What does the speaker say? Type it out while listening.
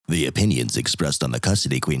The opinions expressed on the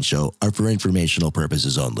Custody Queen Show are for informational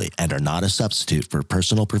purposes only and are not a substitute for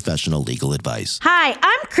personal professional legal advice. Hi,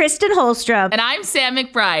 I'm Kristen Holstrom. And I'm Sam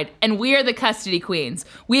McBride, and we are the Custody Queens.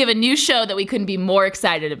 We have a new show that we couldn't be more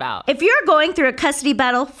excited about. If you're going through a custody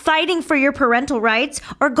battle, fighting for your parental rights,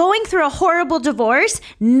 or going through a horrible divorce,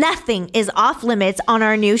 nothing is off limits on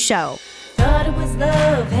our new show. Thought it was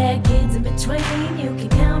love, had kids in between. You can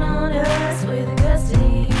count on us, we're the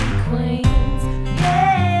Custody Queens.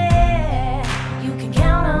 Yeah, you can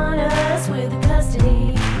count on us, we're the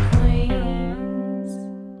Custody Queens.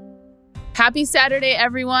 Happy Saturday,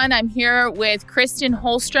 everyone. I'm here with Kristen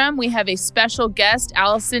Holstrom. We have a special guest,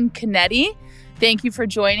 Allison Canetti. Thank you for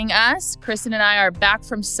joining us. Kristen and I are back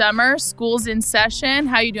from summer. School's in session.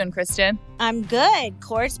 How you doing, Kristen? I'm good.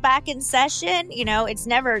 Court's back in session. You know, it's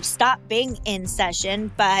never stopped being in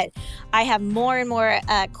session, but I have more and more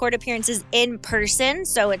court appearances in person.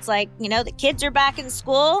 So it's like, you know, the kids are back in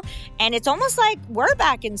school, and it's almost like we're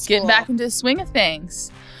back in school. Getting back into the swing of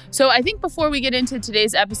things. So I think before we get into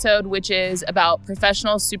today's episode, which is about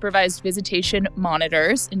professional supervised visitation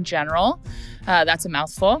monitors in general, that's a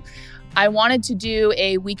mouthful, I wanted to do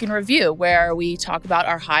a week in review where we talk about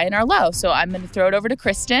our high and our low. So I'm going to throw it over to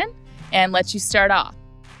Kristen and let you start off.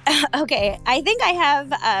 Okay, I think I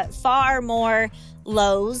have far more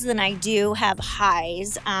lows than I do have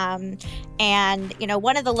highs. And, you know,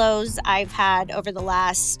 one of the lows I've had over the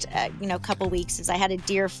last, couple weeks is I had a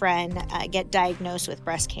dear friend get diagnosed with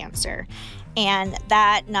breast cancer. And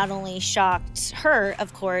that not only shocked her,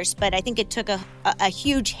 of course, but I think it took a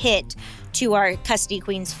huge hit to our Custody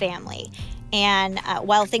Queens family. And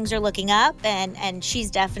while things are looking up and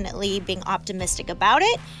she's definitely being optimistic about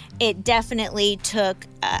it, it definitely took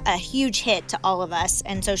a huge hit to all of us.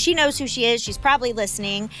 And so she knows who she is. She's probably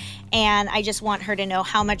listening. And I just want her to know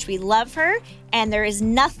how much we love her. And there is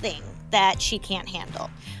nothing that she can't handle.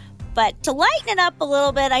 But to lighten it up a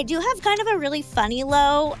little bit, I do have kind of a really funny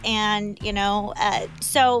low. And,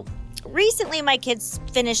 so recently my kids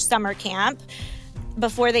finished summer camp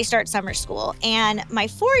before they start summer school. And my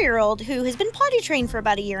 4-year-old, who has been potty trained for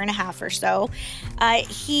about a year and a half or so,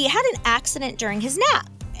 he had an accident during his nap.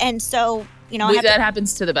 And so, that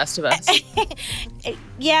happens to the best of us.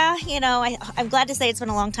 Yeah, I'm glad to say it's been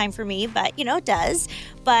a long time for me, but, it does.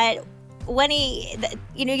 But when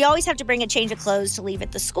you always have to bring a change of clothes to leave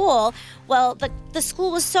at the school. Well, the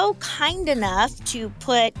school was so kind enough to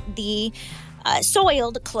put the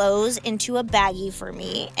soiled clothes into a baggie for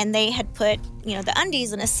me, and they had put the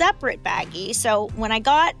undies in a separate baggie. So when I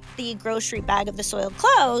got the grocery bag of the soiled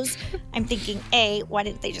clothes, I'm thinking, why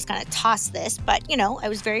didn't they just kind of toss this? But I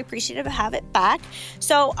was very appreciative to have it back.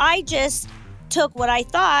 So I just took what I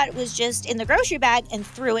thought was just in the grocery bag and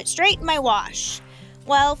threw it straight in my wash.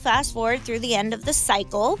 Well, fast forward through the end of the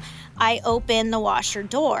cycle, I open the washer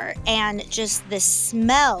door, and just the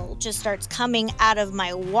smell just starts coming out of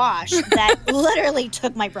my wash that literally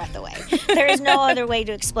took my breath away. There is no other way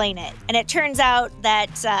to explain it. And it turns out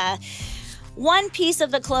that one piece of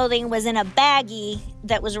the clothing was in a baggie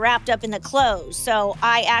that was wrapped up in the clothes. So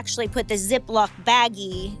I actually put the Ziploc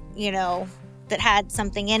baggie, that had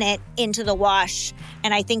something in it, into the wash.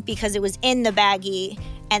 And I think because it was in the baggie,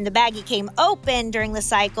 and the baggie came open during the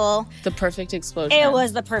cycle. The perfect explosion. It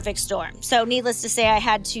was the perfect storm. So needless to say, I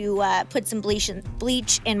had to put some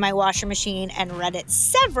bleach in my washer machine and run it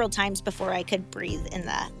several times before I could breathe in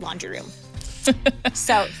the laundry room.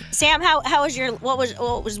 So, Sam, what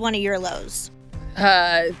was one of your lows?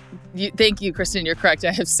 Thank you, Kristen. You're correct.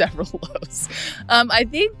 I have several lows. I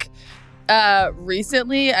think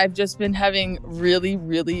recently I've just been having really,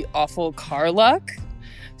 really awful car luck.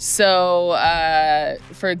 So,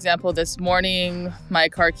 for example, this morning, my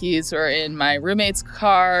car keys were in my roommate's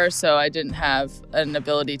car, so I didn't have an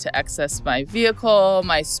ability to access my vehicle.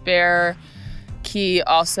 My spare key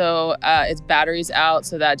also, its battery's out,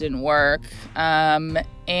 so that didn't work. And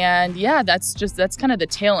yeah, that's kind of the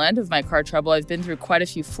tail end of my car trouble. I've been through quite a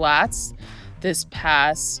few flats this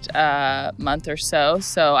past month or so.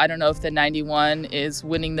 So I don't know if the 91 is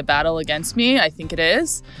winning the battle against me. I think it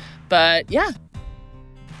is. But yeah.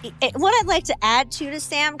 What I'd like to add to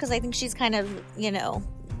Sam, because I think she's kind of,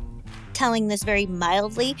 telling this very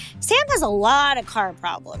mildly, Sam has a lot of car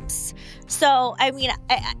problems. So, I mean,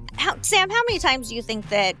 Sam, how many times do you think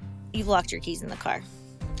that you've locked your keys in the car?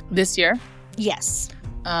 This year? Yes.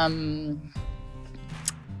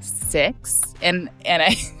 6 and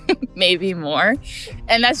I maybe more.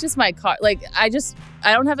 And that's just my car. Like, I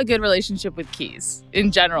don't have a good relationship with keys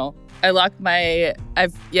in general. I locked my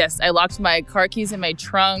car keys in my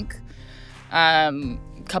trunk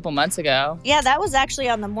a couple months ago. Yeah, that was actually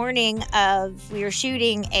on the morning of, we were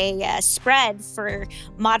shooting a spread for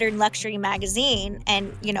Modern Luxury magazine.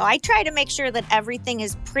 And, I try to make sure that everything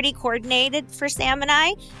is pretty coordinated for Sam and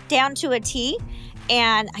I, down to a T.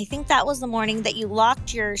 And I think that was the morning that you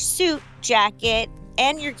locked your suit jacket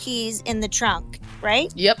and your keys in the trunk,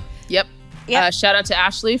 right? Yep. Shout out to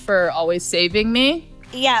Ashley for always saving me.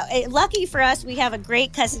 Yeah, lucky for us, we have a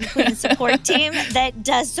great Custody Queen support team that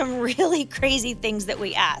does some really crazy things that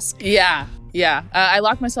we ask. Yeah. I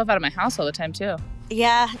lock myself out of my house all the time, too.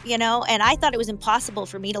 Yeah, and I thought it was impossible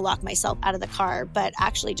for me to lock myself out of the car. But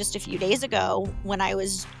actually, just a few days ago, when I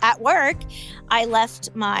was at work, I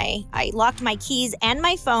locked my keys and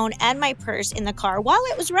my phone and my purse in the car while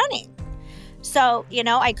it was running. So,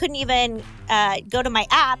 I couldn't even go to my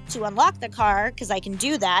app to unlock the car because I can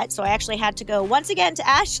do that. So I actually had to go once again to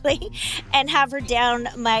Ashley and have her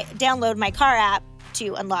download my car app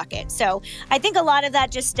to unlock it. So I think a lot of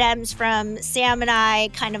that just stems from Sam and I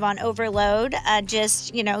kind of on overload,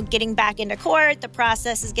 just, getting back into court. The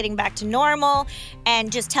process is getting back to normal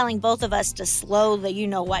and just telling both of us to slow the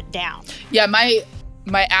you-know-what down. Yeah,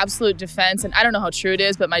 my absolute defense, and I don't know how true it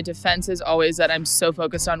is, but my defense is always that I'm so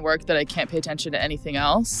focused on work that I can't pay attention to anything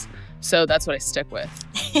else. So that's what I stick with.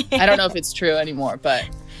 I don't know if it's true anymore, but...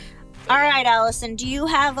 All right, Allison, do you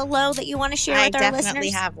have a low that you want to share with our listeners? I definitely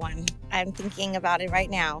have one. I'm thinking about it right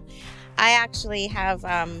now. I actually have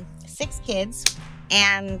 6 kids,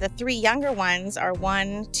 and the 3 younger ones are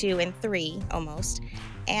 1, 2, and 3 almost.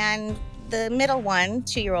 And the middle one,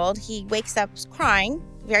 2-year-old, he wakes up crying,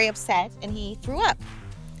 very upset, and he threw up.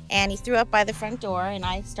 And he threw up by the front door, and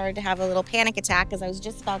I started to have a little panic attack because I was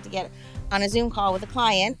just about to get on a Zoom call with a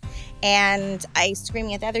client, and I was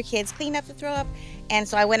screaming at the other kids, clean up the throw up. And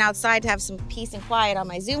so I went outside to have some peace and quiet on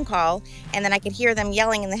my Zoom call, and then I could hear them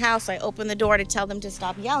yelling in the house. So I opened the door to tell them to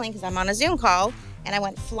stop yelling because I'm on a Zoom call, and I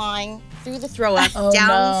went flying through the throw up,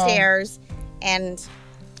 downstairs, and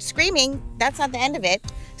screaming. That's not the end of it.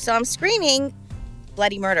 So I'm screaming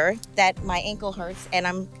bloody murder that my ankle hurts, and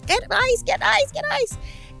I'm, get ice.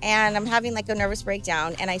 And I'm having like a nervous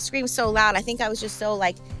breakdown, and I screamed so loud. I think I was just so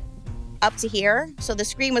like up to here. So the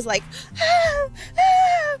scream was like, ah,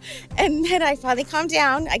 ah. And then I finally calmed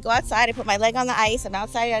down. I go outside, I put my leg on the ice. I'm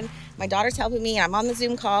outside, and my daughter's helping me, and I'm on the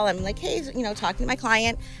Zoom call. I'm like, hey, talking to my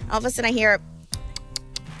client. All of a sudden I hear,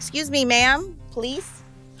 excuse me, ma'am, police.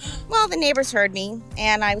 Well, the neighbors heard me,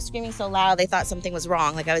 and I was screaming so loud they thought something was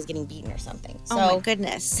wrong, like I was getting beaten or something. So oh my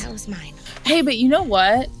goodness. That was mine. Hey, but you know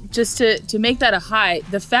what? Just to make that a high,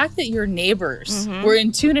 the fact that your neighbors were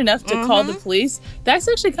in tune enough to call the police, that's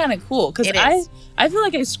actually kind of cool. Because I feel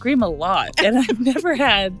like I scream a lot, and I've never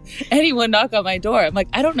had anyone knock on my door. I'm like,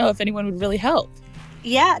 I don't know if anyone would really help.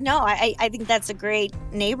 Yeah, no, I think that's a great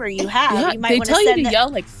neighbor you have. Yeah, you might they tell you to yell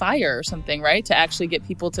like fire or something, right? To actually get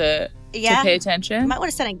people to pay attention. You might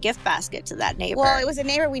want to send a gift basket to that neighbor. Well, it was a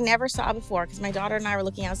neighbor we never saw before because my daughter and I were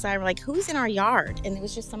looking outside. We're like, who's in our yard? And it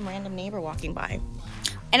was just some random neighbor walking by.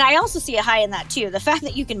 And I also see a high in that, too. The fact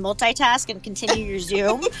that you can multitask and continue your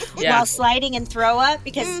Zoom while sliding and throw up.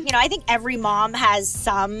 Because, I think every mom has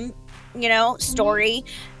some, story.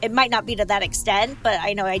 It might not be to that extent, but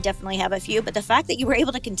I know I definitely have a few. But the fact that you were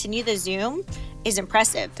able to continue the Zoom is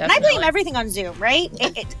impressive. Definitely. And I blame everything on Zoom, right?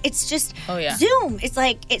 It's just Zoom. It's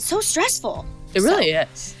like, it's so stressful. It really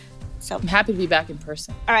is. So I'm happy to be back in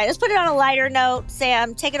person. All right, let's put it on a lighter note.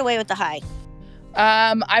 Sam, take it away with the high.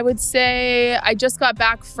 I would say I just got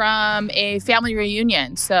back from a family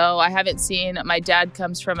reunion. So I haven't seen, my dad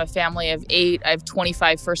comes from a family of 8. I have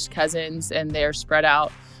 25 first cousins, and they're spread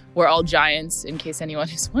out. We're all giants, in case anyone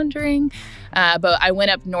is wondering. But I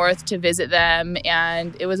went up north to visit them,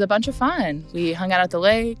 and it was a bunch of fun. We hung out at the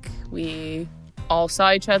lake. We all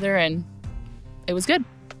saw each other, and it was good.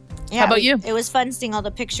 Yeah, how about you? It was fun seeing all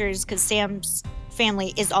the pictures because Sam's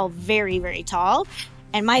family is all very, very tall.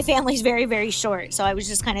 And my family's very, very short. So I was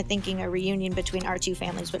just kind of thinking a reunion between our two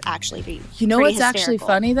families would actually be what's hysterical. Actually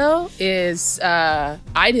funny, though, is I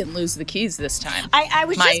didn't lose the keys this time. I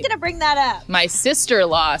was just going to bring that up. My sister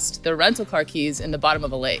lost the rental car keys in the bottom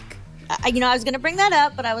of a lake. I was going to bring that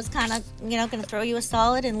up, but I was kind of, going to throw you a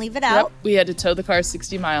solid and leave it out. Yep, we had to tow the car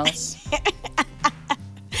 60 miles.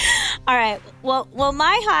 All right. Well,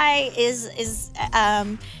 my high is it's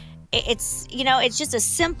it's just a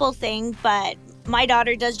simple thing, but my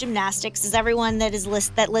daughter does gymnastics, as everyone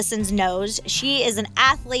that listens knows. She is an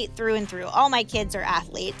athlete through and through. All my kids are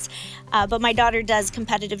athletes, but my daughter does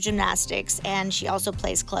competitive gymnastics, and she also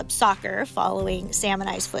plays club soccer, following Sam and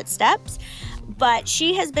I's footsteps. But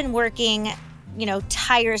she has been working,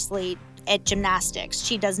 tirelessly at gymnastics.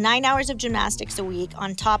 She does 9 hours of gymnastics a week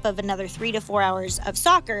on top of another 3 to 4 hours of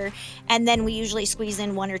soccer. And then we usually squeeze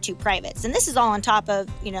in 1 or 2 privates. And this is all on top of,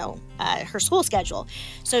 her school schedule.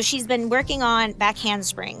 So she's been working on back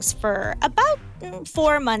handsprings for about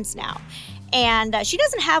 4 months now. And she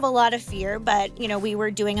doesn't have a lot of fear, but, we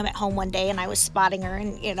were doing them at home one day and I was spotting her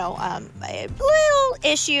and, a little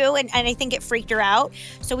issue and I think it freaked her out.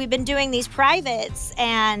 So we've been doing these privates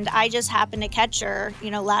and I just happened to catch her,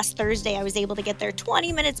 last Thursday. I was able to get there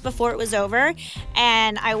 20 minutes before it was over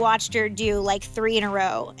and I watched her do like 3 in a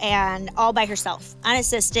row and all by herself,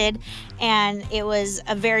 unassisted. And it was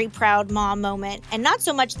a very proud mom moment. And not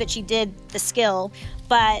so much that she did the skill,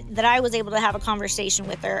 but that I was able to have a conversation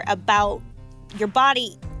with her about your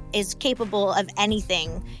body is capable of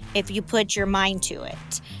anything if you put your mind to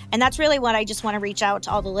it. And that's really what I just want to reach out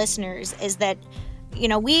to all the listeners is that,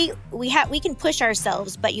 we can push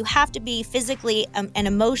ourselves, but you have to be physically and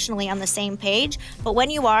emotionally on the same page. But when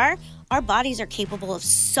you are, our bodies are capable of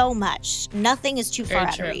so much. Nothing is too far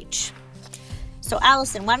out of reach. So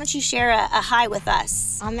Allison, why don't you share a high with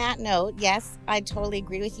us? On that note, yes, I totally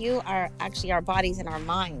agree with you. Our bodies and our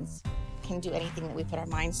minds can do anything that we put our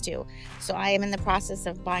minds to. So I am in the process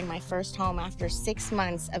of buying my first home after 6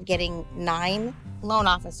 months of getting 9 loan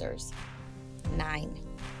officers. 9.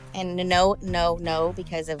 And no,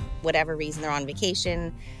 because of whatever reason, they're on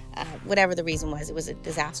vacation, whatever the reason was, it was a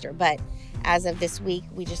disaster. But as of this week,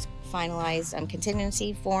 we just finalized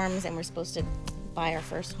contingency forms and we're supposed to buy our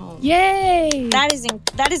first home. Yay! That is an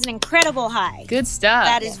incredible high. Good stuff.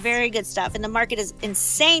 That is very good stuff. And the market is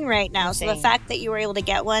insane right now. Insane. So the fact that you were able to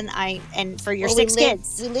get one, and for your 6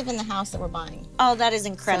 kids. We live in the house that we're buying. Oh, that is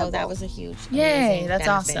incredible. So that was a huge, Yay, amazing that's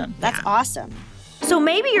benefit. awesome. That's awesome. So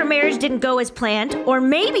maybe your marriage didn't go as planned, or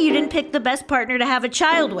maybe you didn't pick the best partner to have a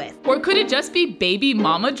child with. Or could it just be baby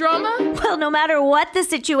mama drama? Well, no matter what the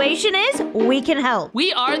situation is, we can help.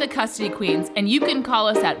 We are the Custody Queens, and you can call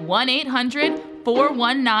us at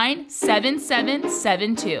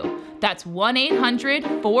 1-800-419-7772. That's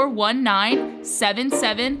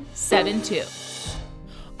 1-800-419-7772.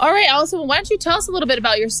 All right, Allison, why don't you tell us a little bit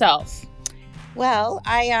about yourself? Well,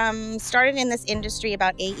 I started in this industry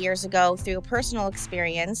about 8 years ago through a personal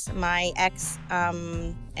experience. My ex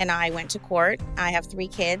and I went to court. I have 3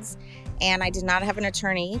 kids, and I did not have an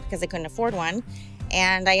attorney because I couldn't afford one.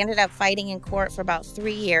 And I ended up fighting in court for about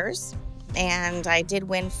 3 years, and I did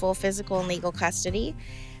win full physical and legal custody.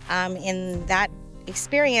 In that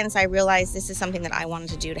experience, I realized this is something that I wanted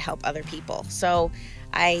to do to help other people. So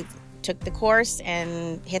I took the course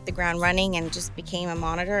and hit the ground running and just became a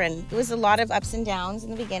monitor. And it was a lot of ups and downs in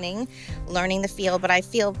the beginning, learning the field, but I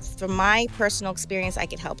feel from my personal experience, I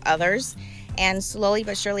could help others. And slowly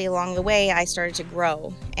but surely along the way, I started to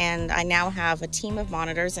grow. And I now have a team of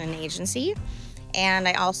monitors and an agency. And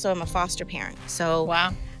I also am a foster parent. So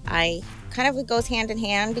Wow. I kind of, it goes hand in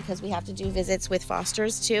hand because we have to do visits with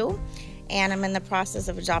fosters too. And I'm in the process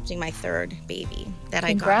of adopting my 3rd baby that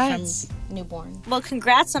Congrats. I got from newborn. Well,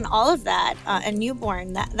 congrats on all of that. A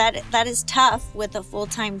newborn, that is tough with a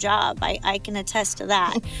full-time job. I can attest to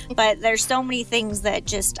that. But there's so many things that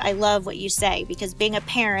I love what you say, because being a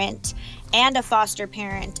parent and a foster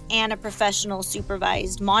parent and a professional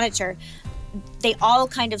supervised monitor, they all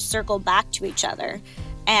kind of circle back to each other.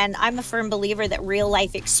 And I'm a firm believer that real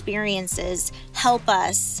life experiences help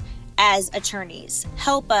us as attorneys,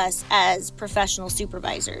 help us as professional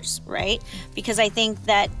supervisors, right? Because I think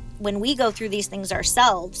that when we go through these things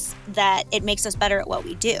ourselves, that it makes us better at what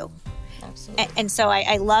we do. Absolutely. And so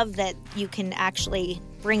I love that you can actually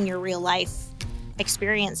bring your real life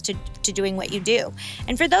experience to doing what you do.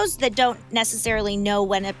 And for those that don't necessarily know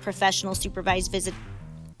when a professional supervised visitation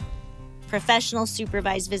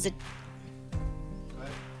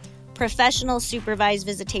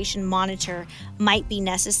monitor might be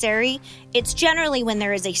necessary, it's generally when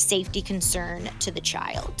there is a safety concern to the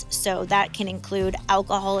child. So that can include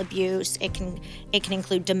alcohol abuse, it can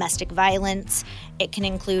include domestic violence, it can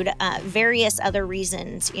include various other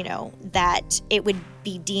reasons, that it would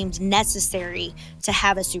be deemed necessary to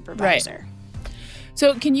have a supervisor. Right.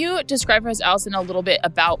 So can you describe for us, Allison, a little bit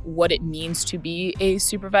about what it means to be a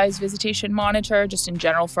supervised visitation monitor, just in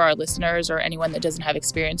general for our listeners or anyone that doesn't have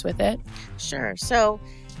experience with it? Sure. So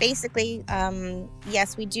basically,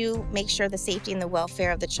 yes, we do make sure the safety and the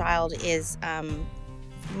welfare of the child is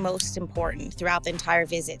most important throughout the entire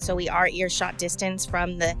visit. So we are earshot distance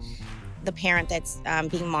from the parent that's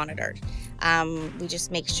being monitored. We just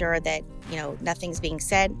make sure that, nothing's being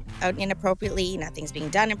said inappropriately, nothing's being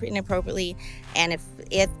done inappropriately. And if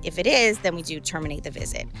it is, then we do terminate the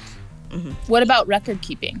visit. Mm-hmm. What about record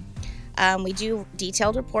keeping? We do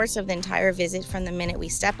detailed reports of the entire visit from the minute we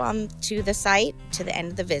step onto the site to the end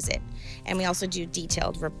of the visit. And we also do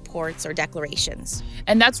detailed reports or declarations.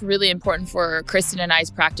 And that's really important for Kristen and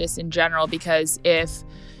I's practice in general, because if,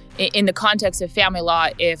 in the context of family law,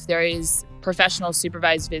 if there is professional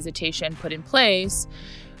supervised visitation put in place,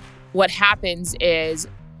 what happens is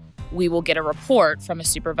we will get a report from a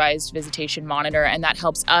supervised visitation monitor, and that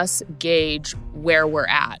helps us gauge where we're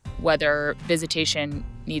at, whether visitation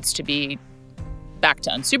needs to be back to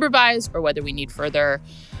unsupervised or whether we need further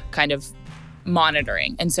kind of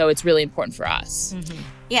monitoring. And so it's really important for us. Mm-hmm.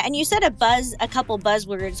 Yeah, and you said a couple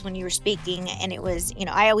buzzwords when you were speaking, and it was,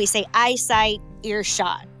 I always say eyesight,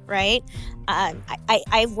 earshot, right?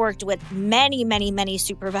 I've worked with many, many, many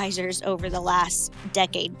supervisors over the last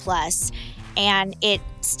decade plus, and it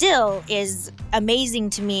still is amazing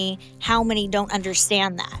to me how many don't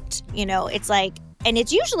understand that. It's like, and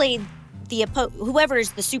it's usually whoever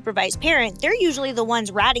is the supervised parent, they're usually the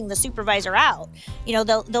ones ratting the supervisor out.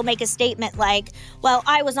 They'll make a statement like, well,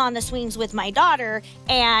 I was on the swings with my daughter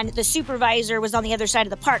and the supervisor was on the other side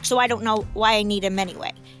of the park, so I don't know why I need him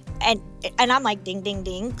anyway. And I'm like, ding, ding,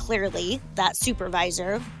 ding. Clearly, that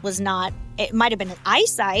supervisor was not, it might have been an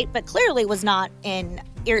eyesight, but clearly was not in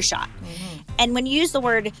earshot. Mm-hmm. And when you use the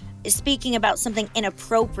word speaking about something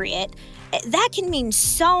inappropriate, that can mean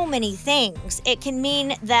so many things. It can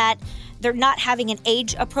mean that they're not having an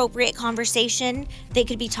age-appropriate conversation. They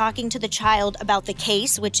could be talking to the child about the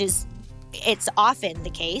case, it's often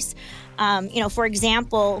the case. For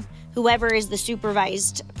example, whoever is the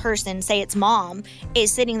supervised person, say it's mom,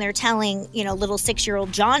 is sitting there telling, little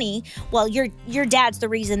 6-year-old Johnny, well, your dad's the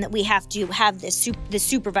reason that we have to have this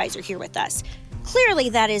supervisor here with us. Clearly,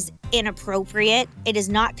 that is inappropriate. It is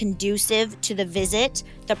not conducive to the visit.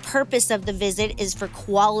 The purpose of the visit is for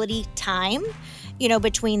quality time,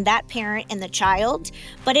 between that parent and the child.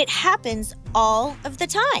 But it happens all of the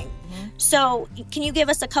time. Mm-hmm. So can you give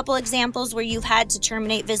us a couple examples where you've had to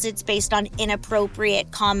terminate visits based on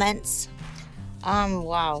inappropriate comments?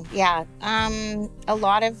 Wow. Yeah. A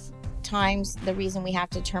lot of times the reason we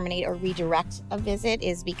have to terminate or redirect a visit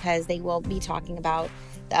is because they will be talking about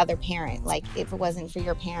the other parent. Like, if it wasn't for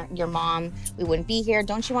your mom, we wouldn't be here.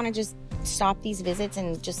 Don't you want to just stop these visits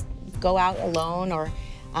and just go out alone? Or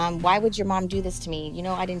why would your mom do this to me?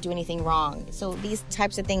 I didn't do anything wrong. So these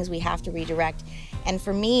types of things we have to redirect. And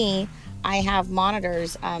for me, I have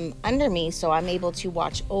monitors under me, so I'm able to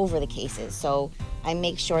watch over the cases. So I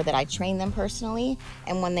make sure that I train them personally,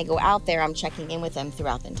 and when they go out there, I'm checking in with them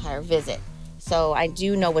throughout the entire visit. So I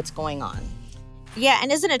do know what's going on. Yeah,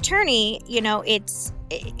 and as an attorney,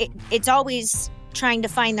 it's always trying to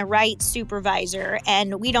find the right supervisor,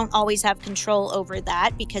 and we don't always have control over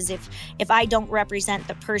that, because if I don't represent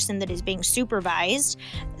the person that is being supervised,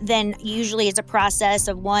 then usually it's a process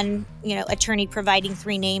of one attorney providing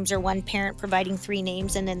 3 names or one parent providing 3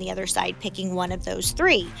 names, and then the other side picking one of those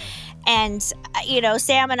 3. And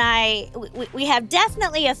Sam and I, we have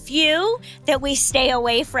definitely a few that we stay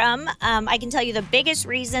away from. I can tell you the biggest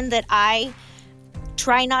reason that I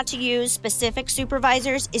try not to use specific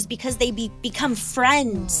supervisors is because they become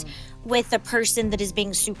friends with the person that is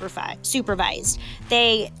being supervised.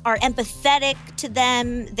 They are empathetic to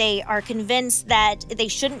them. They are convinced that they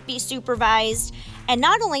shouldn't be supervised. And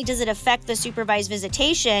not only does it affect the supervised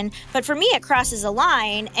visitation, but for me, it crosses a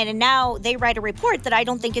line. And now they write a report that I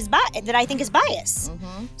think is biased.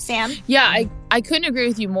 Mm-hmm. Sam? Yeah, I couldn't agree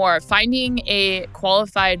with you more. Finding a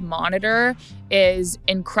qualified monitor is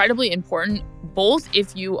incredibly important, both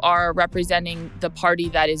if you are representing the party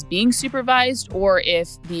that is being supervised or if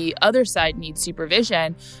the other side needs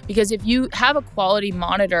supervision. Because if you have a quality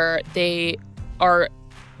monitor, they are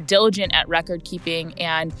diligent at record keeping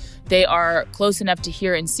and they are close enough to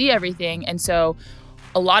hear and see everything. And so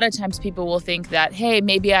a lot of times people will think that, hey,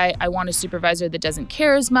 maybe I want a supervisor that doesn't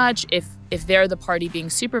care as much if they're the party being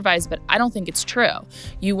supervised, but I don't think it's true.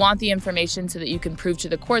 You want the information so that you can prove to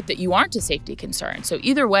the court that you aren't a safety concern. So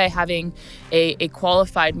either way, having a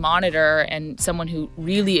qualified monitor and someone who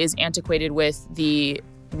really is antiquated with the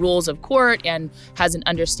rules of court and has an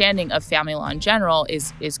understanding of family law in general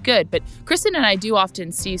is good. But Kristen and I do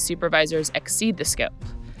often see supervisors exceed the scope.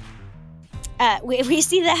 We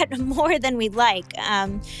see that more than we'd like.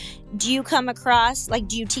 Do you come across,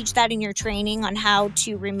 do you teach that in your training on how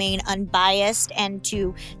to remain unbiased and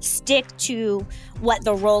to stick to what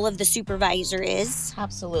the role of the supervisor is?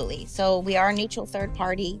 Absolutely. So we are a neutral third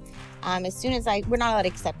party. As soon as we're not allowed to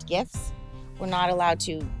accept gifts. We're not allowed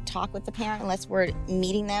to talk with the parent unless we're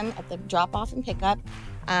meeting them at the drop-off and pickup.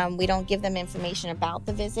 We don't give them information about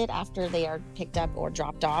the visit after they are picked up or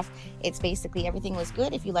dropped off. It's basically everything was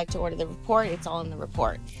good. If you'd like to order the report, it's all in the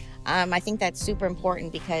report. I think that's super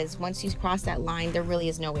important because once you cross that line, there really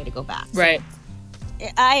is no way to go back. Right.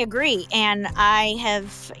 I agree. And I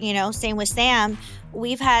have, same with Sam,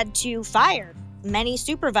 we've had to fire many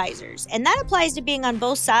supervisors. And that applies to being on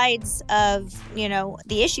both sides of,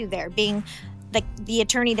 the issue there, being the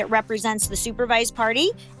attorney that represents the supervised party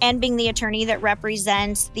and being the attorney that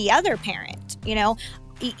represents the other parent.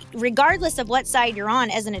 Regardless of what side you're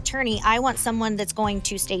on as an attorney, I want someone that's going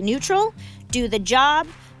to stay neutral, do the job,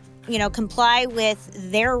 comply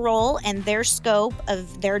with their role and their scope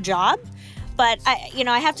of their job. But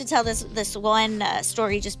I have to tell this one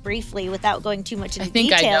story just briefly without going too much into detail. I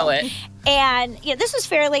think I know it. And this was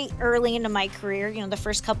fairly early into my career, the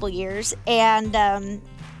first couple years, and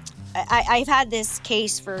I've had this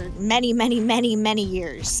case for many, many, many, many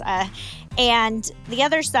years. And the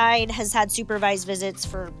other side has had supervised visits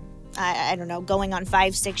for, I don't know, going on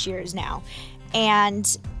 5-6 years now.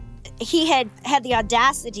 And he had the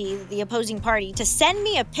audacity, the opposing party, to send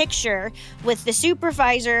me a picture with the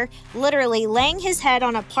supervisor literally laying his head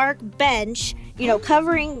on a park bench,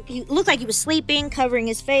 covering, he looked like he was sleeping, covering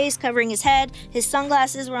his face, covering his head. His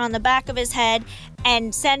sunglasses were on the back of his head,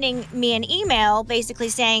 and sending me an email basically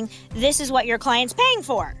saying, this is what your client's paying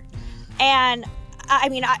for. And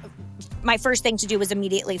my first thing to do was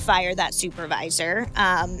immediately fire that supervisor.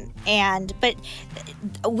 But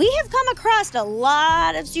we have come across a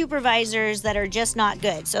lot of supervisors that are just not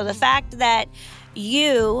good. So the fact that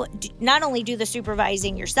you not only do the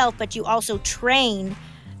supervising yourself, but you also train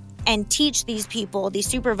and teach these people, these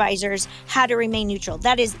supervisors, how to remain neutral.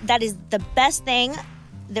 That is the best thing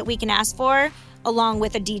that we can ask for, along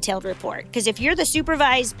with a detailed report. Because if you're the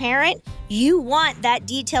supervised parent, you want that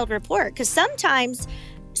detailed report. Because sometimes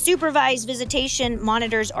supervised visitation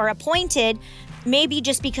monitors are appointed maybe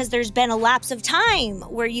just because there's been a lapse of time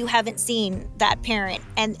where you haven't seen that parent.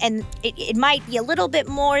 And it might be a little bit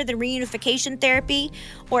more than reunification therapy,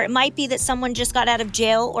 or it might be that someone just got out of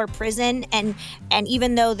jail or prison, and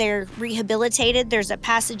even though they're rehabilitated, there's a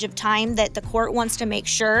passage of time that the court wants to make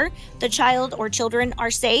sure the child or children are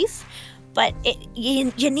safe. But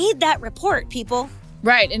you need that report, people.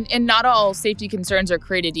 Right. And not all safety concerns are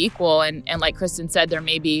created equal. And like Kristen said, there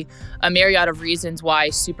may be a myriad of reasons why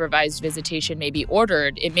supervised visitation may be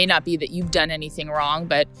ordered. It may not be that you've done anything wrong,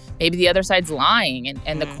 but maybe the other side's lying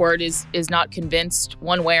and the court is not convinced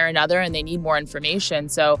one way or another, and they need more information.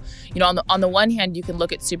 So, on the one hand, you can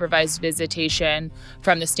look at supervised visitation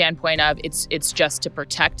from the standpoint of it's just to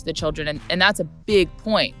protect the children. And that's a big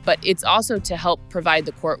point. But it's also to help provide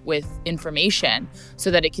the court with information so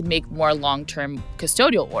that it can make more long-term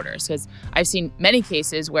custodial orders, because I've seen many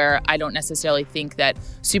cases where I don't necessarily think that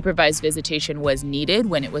supervised visitation was needed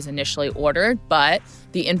when it was initially ordered, but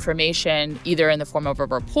the information, either in the form of a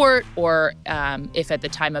report or if at the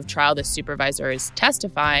time of trial the supervisor is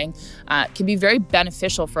testifying, can be very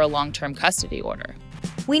beneficial for a long-term custody order.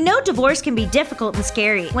 We know divorce can be difficult and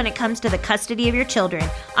scary when it comes to the custody of your children.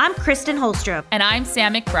 I'm Kristen Holstrup. And I'm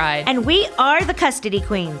Sam McBride. And we are the Custody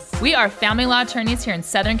Queens. We are family law attorneys here in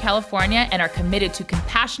Southern California and are committed to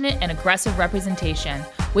compassionate and aggressive representation.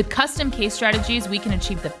 With custom case strategies, we can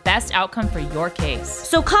achieve the best outcome for your case.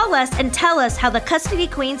 So call us and tell us how the Custody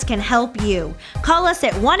Queens can help you. Call us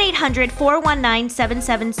at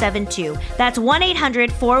 1-800-419-7772. That's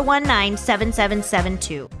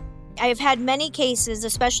 1-800-419-7772. I've had many cases,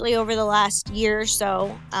 especially over the last year or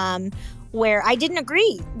so, where I didn't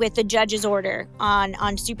agree with the judge's order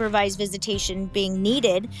on supervised visitation being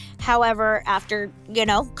needed. However, after,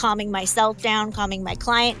 calming myself down, calming my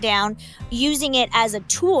client down, using it as a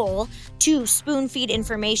tool to spoon feed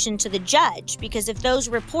information to the judge, because if those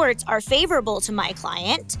reports are favorable to my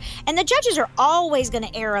client, and the judges are always going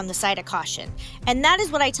to err on the side of caution. And that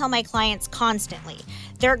is what I tell my clients constantly.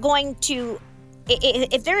 They're going to,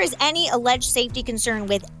 if there is any alleged safety concern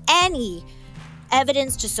with any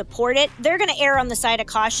evidence to support it, they're going to err on the side of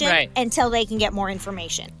caution until they can get more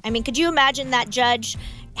information. I mean, could you imagine that judge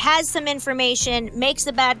has some information, makes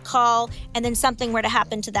a bad call, and then something were to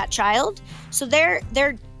happen to that child? So their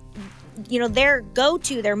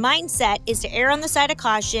go-to, their mindset is to err on the side of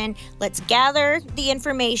caution. Let's gather the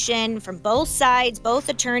information from both sides, both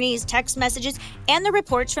attorneys, text messages, and the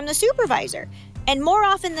reports from the supervisor. And more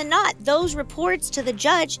often than not, those reports to the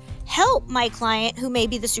judge help my client who may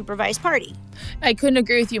be the supervised party. I couldn't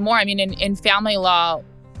agree with you more. I mean, in family law,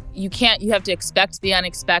 you have to expect the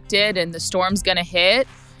unexpected, and the storm's going to hit,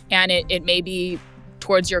 and it may be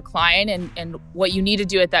towards your client. And what you need to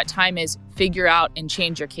do at that time is figure out and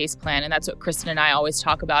change your case plan. And that's what Kristen and I always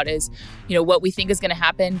talk about is, what we think is going to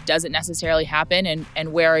happen doesn't necessarily happen.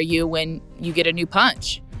 And where are you when you get a new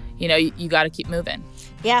punch? You got to keep moving.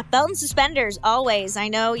 Yeah, belt and suspenders, always. I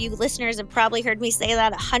know you listeners have probably heard me say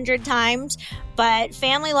that 100 times, but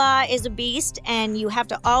family law is a beast, and you have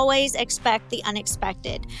to always expect the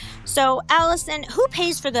unexpected. So, Allison, who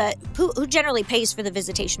generally pays for the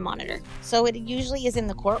visitation monitor? So it usually is in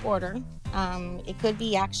the court order. It could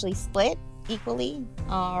be actually split equally,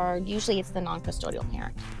 or usually it's the non-custodial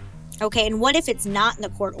parent. Okay, and what if it's not in the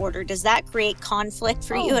court order? Does that create conflict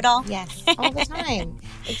for you at all? Yes, all the time.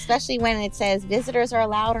 Especially when it says visitors are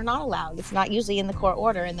allowed or not allowed. It's not usually in the court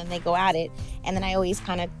order, and then they go at it. And then I always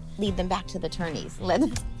kind of lead them back to the attorneys.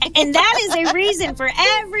 And that is a reason for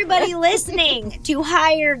everybody listening to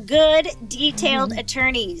hire good, detailed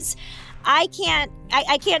attorneys. I can't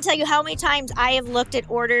tell you how many times I have looked at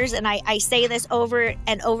orders, and I say this over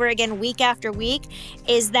and over again week after week,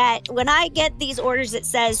 is that when I get these orders that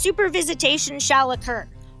says super visitation shall occur,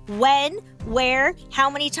 when, where,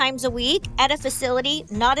 how many times a week, at a facility,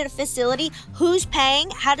 not at a facility, who's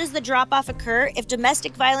paying, how does the drop-off occur, if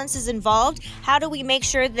domestic violence is involved, how do we make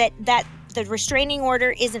sure that the restraining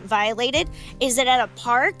order isn't violated? Is it at a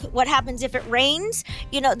park? What happens if it rains?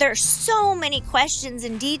 There are so many questions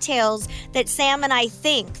and details that Sam and I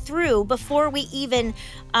think through before we even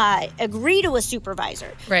agree to a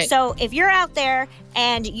supervisor. Right. So if you're out there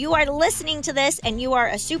and you are listening to this and you are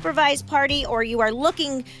a supervised party, or you are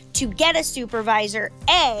looking to get a supervisor,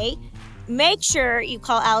 make sure you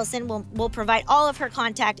call Allison. We'll provide all of her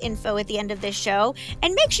contact info at the end of this show.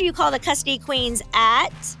 And make sure you call the Custody Queens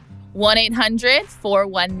at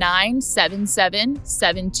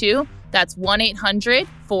 1-800-419-7772. That's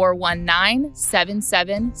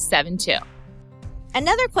 1-800-419-7772.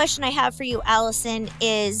 Another question I have for you, Allison,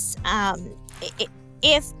 is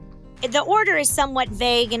if the order is somewhat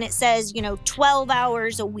vague and it says, 12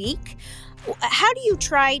 hours a week, how do you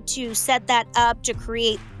try to set that up to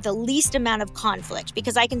create the least amount of conflict?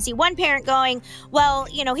 Because I can see one parent going, well,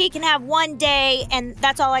 he can have one day and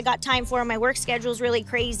that's all I got time for. My work schedule is really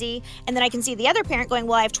crazy. And then I can see the other parent going,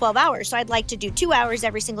 well, I have 12 hours, so I'd like to do 2 hours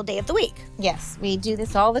every single day of the week. Yes, we do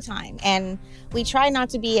this all the time. And we try not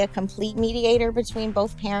to be a complete mediator between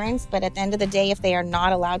both parents, but at the end of the day, if they are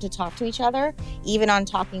not allowed to talk to each other, even on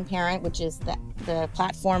Talking Parent, which is the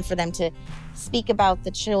platform for them to speak about the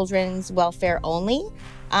children's welfare only,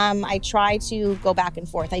 I try to go back and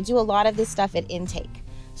forth. I do a lot of this stuff at intake.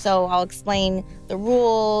 So I'll explain the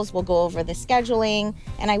rules, we'll go over the scheduling,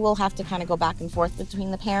 and I will have to kind of go back and forth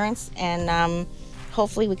between the parents, and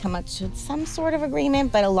hopefully we come up to some sort of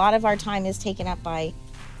agreement, but a lot of our time is taken up by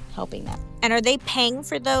helping them. And are they paying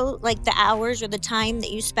for the hours or the time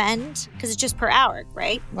that you spend? Because it's just per hour,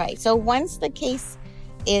 right? Right. So once the case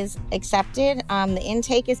is accepted, the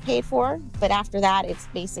intake is paid for, but after that, it's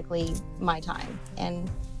basically my time.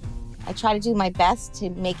 And I try to do my best to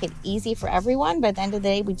make it easy for everyone, but at the end of the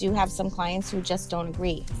day, we do have some clients who just don't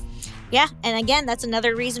agree. Yeah, and again, that's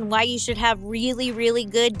another reason why you should have really, really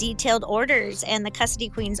good detailed orders, and the Custody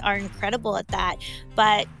Queens are incredible at that.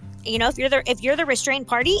 But if you're the restrained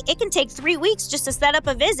party, it can take 3 weeks just to set up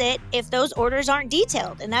a visit if those orders aren't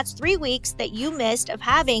detailed. And that's 3 weeks that you missed of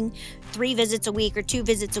having 3 visits a week or 2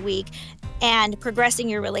 visits a week and progressing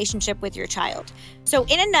your relationship with your child. So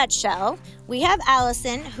in a nutshell, we have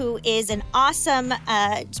Allison, who is an awesome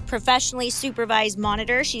professionally supervised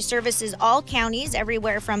monitor. She services all counties,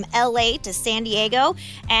 everywhere from LA to San Diego.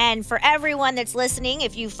 And for everyone that's listening,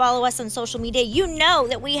 if you follow us on social media, you know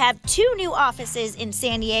that we have 2 new offices in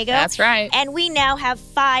San Diego. That's right. And we now have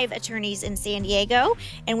 5 attorneys in San Diego.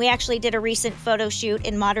 And we actually did a recent photo shoot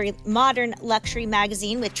in Modern Luxury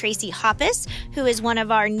magazine with Tracy Hoppus, who is one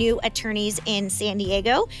of our new attorneys in San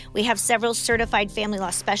Diego. We have several certified family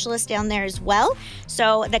law specialists down there as well.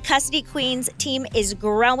 So the Custody Queens team is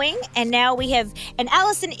growing, and now and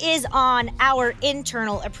Allison is on our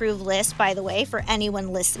internal approved list, by the way, for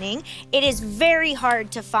anyone listening. It is very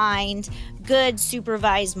hard to find good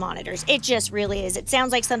supervised monitors. It just really is. It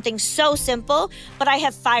sounds like something so simple, but I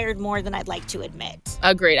have fired more than I'd like to admit.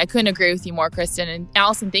 Agreed. I couldn't agree with you more, Kristen. And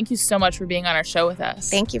Allison, thank you so much for being on our show with us.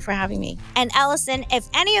 Thank you for having me. And Allison, if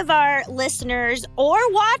any of our listeners or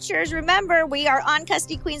watchers, remember, we are on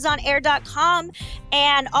CustodyQueensOnAir.com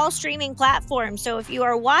and all streaming platforms. So if you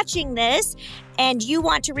are watching this and you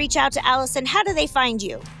want to reach out to Allison, how do they find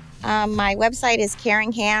you? My website is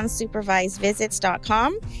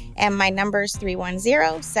caringhandssupervisedvisits.com, and my number is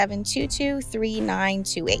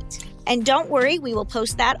 310-722-3928. And don't worry, we will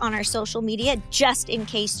post that on our social media just in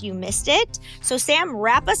case you missed it. So Sam,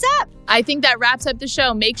 wrap us up. I think that wraps up the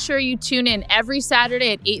show. Make sure you tune in every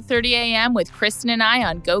Saturday at 8:30 a.m. with Kristen and I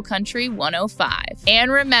on Go Country 105.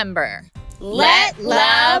 And remember, let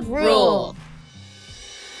love rule.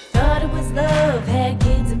 Thought it was love, had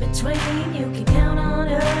kids in between. You can count on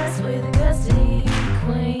us. us, we're the custody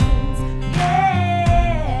queens.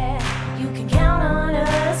 Yeah, you can count on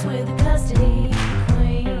us, we're the custody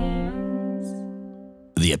queens.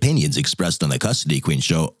 The opinions expressed on the Custody Queen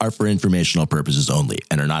Show are for informational purposes only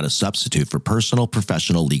and are not a substitute for personal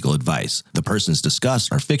professional legal advice. The persons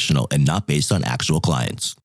discussed are fictional and not based on actual clients.